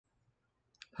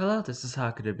Hello, this is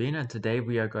Haku, and today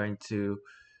we are going to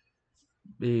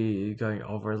be going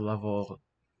over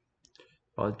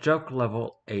joke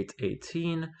level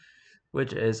 818,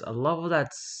 which is a level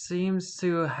that seems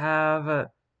to have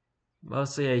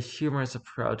mostly a humorous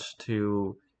approach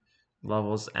to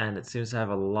levels, and it seems to have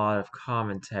a lot of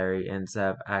commentary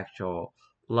instead of actual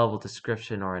level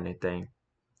description or anything.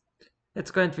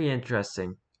 It's going to be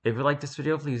interesting. If you like this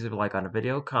video, please leave a like on the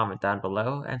video, comment down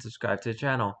below, and subscribe to the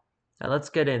channel. Now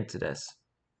let's get into this.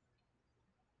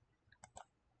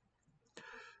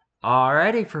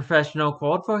 Alrighty, professional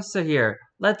cold poster here.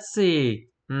 Let's see.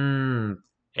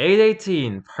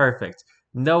 818. Perfect.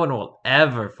 No one will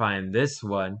ever find this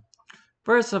one.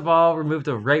 First of all, remove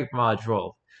the rape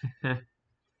module.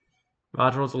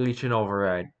 Module deletion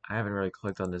override. I haven't really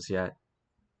clicked on this yet.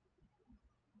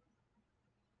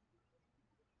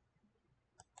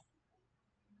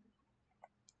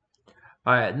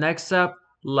 Alright, next up,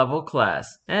 level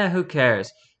class. Who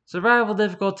cares? Survival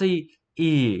difficulty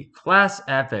E. Class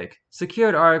epic.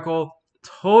 Secured article.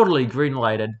 Totally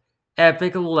green-lighted.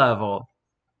 Epic level.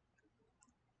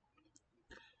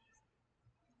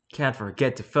 Can't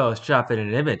forget to Photoshop in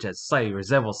an image that slightly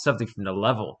resembles something from the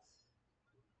level.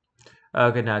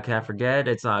 Okay, now can't forget,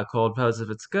 it's not a cold post if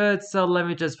it's good, so let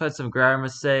me just put some grammar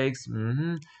mistakes.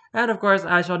 And of course,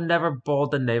 I shall never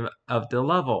bold the name of the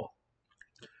level.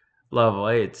 Level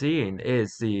 18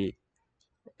 is the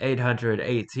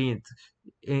 818th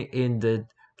in the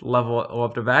level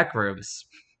of the backrooms.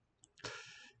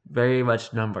 Very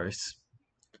much numbers.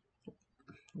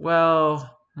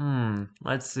 Well,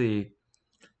 let's see.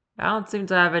 I don't seem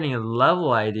to have any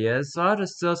level ideas, so I'll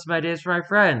just steal some ideas from my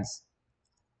friends.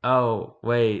 Oh,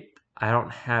 wait, I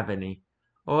don't have any.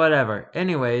 Well, whatever.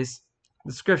 Anyways,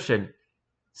 description.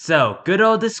 So, good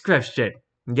old description.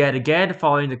 Yet again,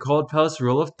 following the cold post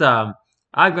rule of thumb.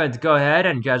 I'm going to go ahead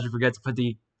and gradually forget to put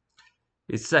the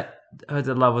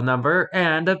level number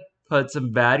and put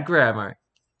some bad grammar.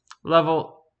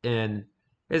 Level in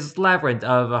is labyrinth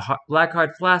of black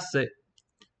hard plastic,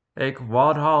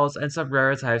 walled halls, and some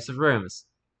rare types of rooms.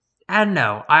 And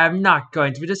no, I am not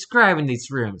going to be describing these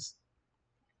rooms.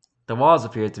 The walls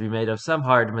appear to be made of some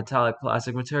hard metallic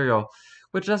plastic material,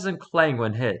 which doesn't clang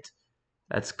when hit.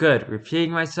 That's good,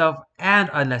 repeating myself, and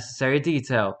unnecessary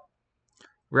detail.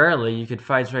 Rarely you can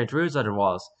find strange runes on the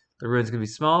walls. The runes can be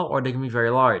small or they can be very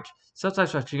large, sometimes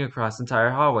stretching across entire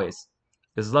hallways.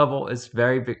 This level is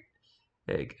very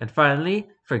big. And finally,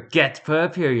 forget to put a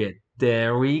period.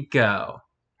 There we go.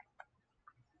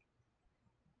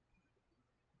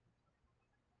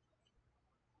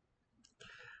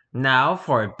 Now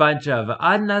for a bunch of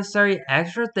unnecessary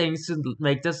extra things to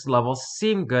make this level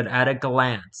seem good at a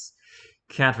glance.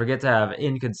 Can't forget to have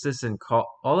inconsistent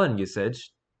colon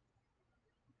usage.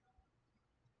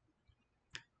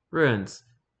 Runes.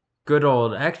 Good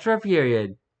old extra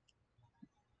period.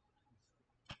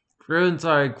 Runes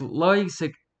are glowing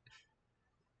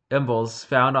symbols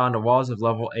found on the walls of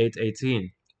level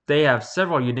 818. They have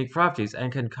several unique properties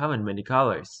and can come in many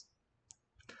colors.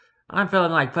 I'm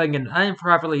feeling like putting an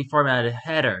improperly formatted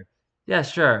header. Yeah,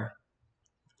 sure.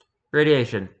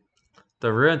 Radiation.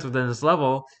 The runes within this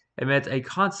level emit a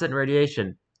constant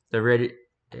radiation. The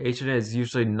radiation is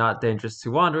usually not dangerous to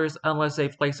wanderers unless they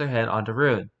place their hand on the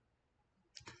rune.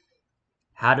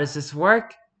 How does this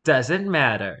work? Doesn't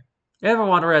matter. If a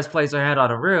wanderer has placed their hand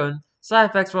on a rune, side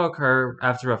effects will occur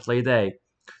after roughly a day.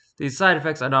 These side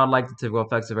effects are not like the typical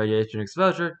effects of radiation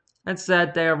exposure.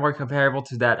 Instead, they are more comparable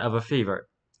to that of a fever.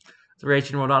 The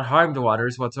radiation will not harm the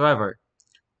wanderers whatsoever.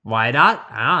 Why not?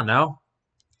 I don't know.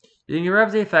 You can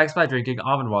remove the effects by drinking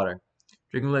almond water.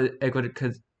 Drinking liquid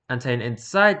contained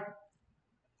inside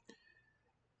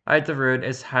the rune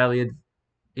is highly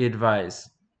advised.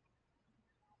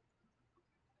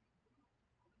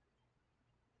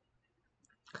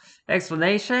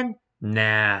 Explanation?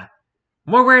 Nah.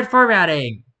 More weird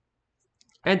formatting!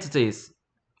 Entities.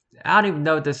 I don't even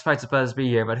know what this fight's supposed to be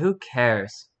here, but who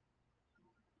cares?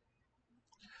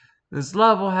 This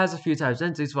level has a few types of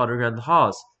entities wandering around the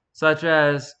halls, such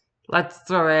as, let's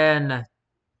throw in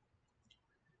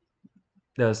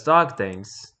those dog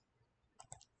things.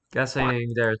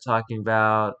 Guessing they're talking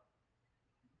about,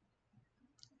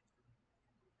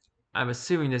 I'm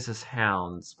assuming this is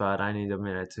hounds, but I need a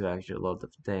minute to actually load the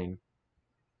thing.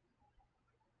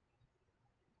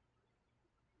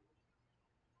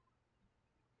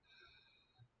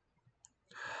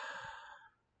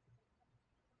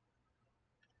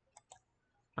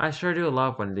 I sure do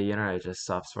love when the internet just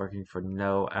stops working for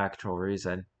no actual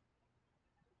reason.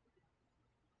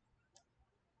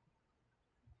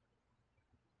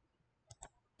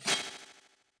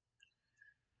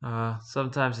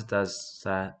 Sometimes it does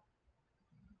that.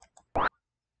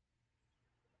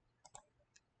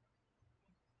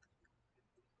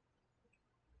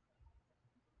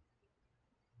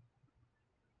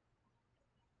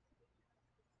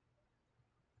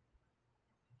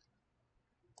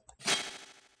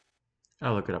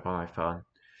 I'll look it up on my phone.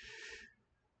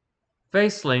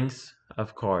 Face links,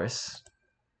 of course.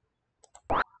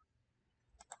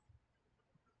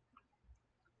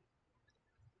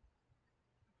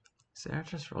 Is it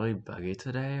just really buggy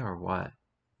today, or what?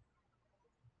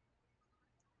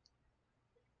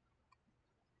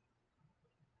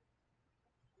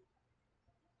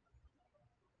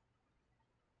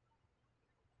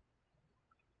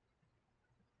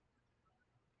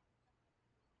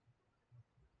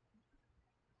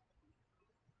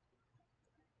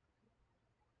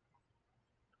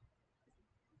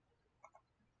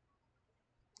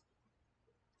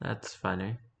 That's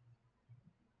funny.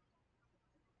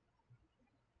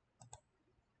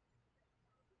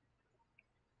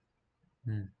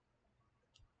 Hmm.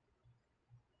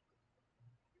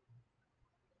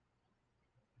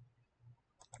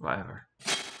 Whatever.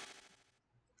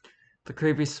 The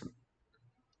creepy,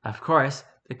 of course,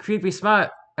 the creepy smiley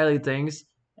things,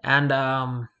 and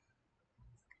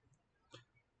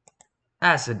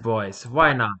acid boys.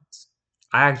 Why not?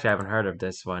 I actually haven't heard of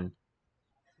this one.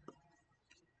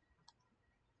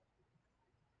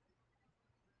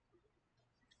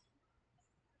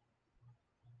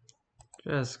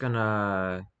 Just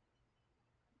gonna.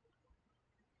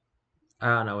 I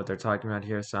don't know what they're talking about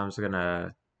here, so I'm just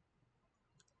gonna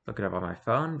look it up on my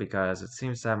phone because it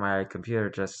seems that my computer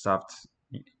just stopped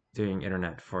doing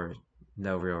internet for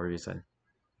no real reason.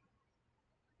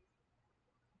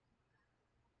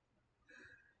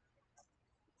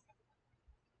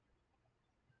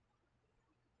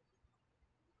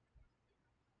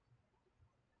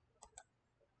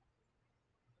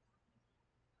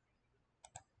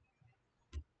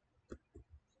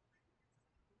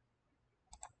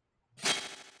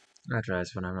 That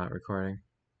tries when I'm not recording.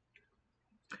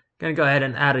 Gonna go ahead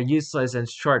and add a useless and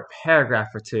short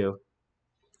paragraph or two.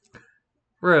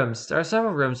 Rooms. There are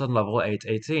several rooms on level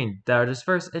 818 that are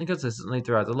dispersed inconsistently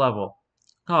throughout the level.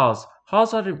 Halls.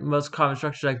 Halls are the most common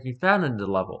structure that can be found in the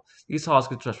level. These halls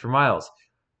can stretch for miles.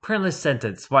 Printless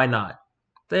sentence, why not?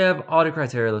 They have all the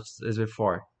criteria listed as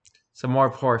before. Some more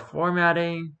poor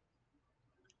formatting.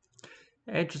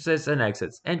 Entrances and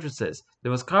exits. Entrances. The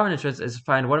most common entrance is to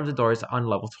find one of the doors on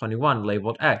level 21,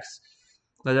 labeled X.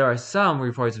 Now there are some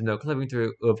reports of no clipping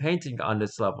through a painting on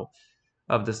this level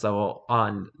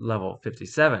on level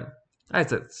 57.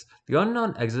 Exits. The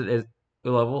unknown exit is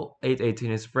level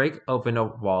 818 is break open the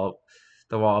wall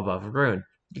above a rune.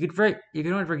 You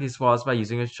can only break these walls by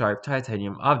using a sharp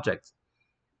titanium object.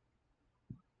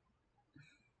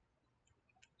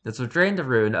 This will drain the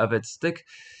rune of its thick,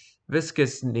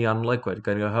 viscous neon liquid.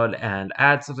 Gonna go ahead and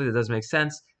add something that does make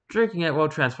sense. Drinking it will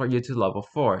transport you to level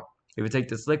 4. If you take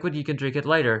this liquid, you can drink it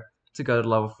later to go to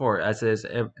level 4, as it is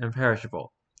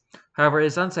imperishable. However, it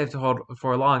is unsafe to hold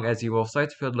for long as you will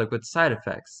start to feel liquid side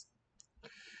effects.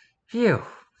 Phew,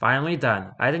 finally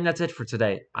done. I think that's it for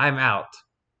today. I'm out.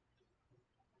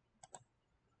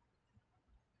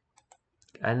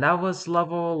 And that was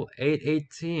level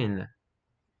 818.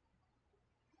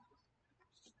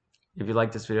 If you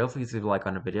like this video, please leave a like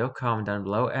on the video, comment down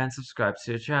below, and subscribe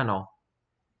to the channel.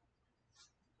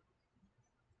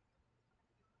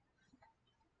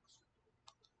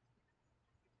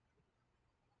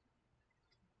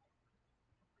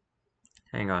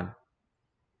 Hang on.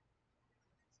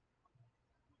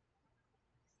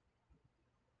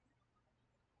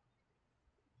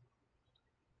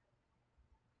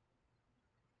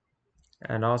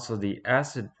 And also the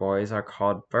acid boys are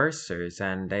called bursters,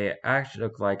 and they actually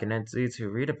look like an entity to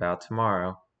read about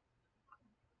tomorrow.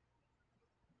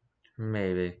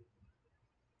 Maybe.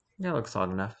 Yeah, looks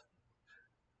odd enough.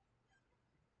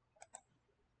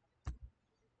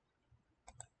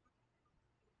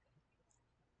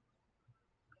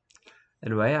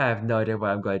 Anyway, I have no idea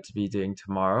what I'm going to be doing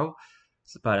tomorrow.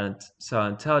 So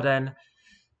until then,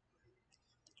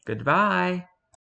 goodbye.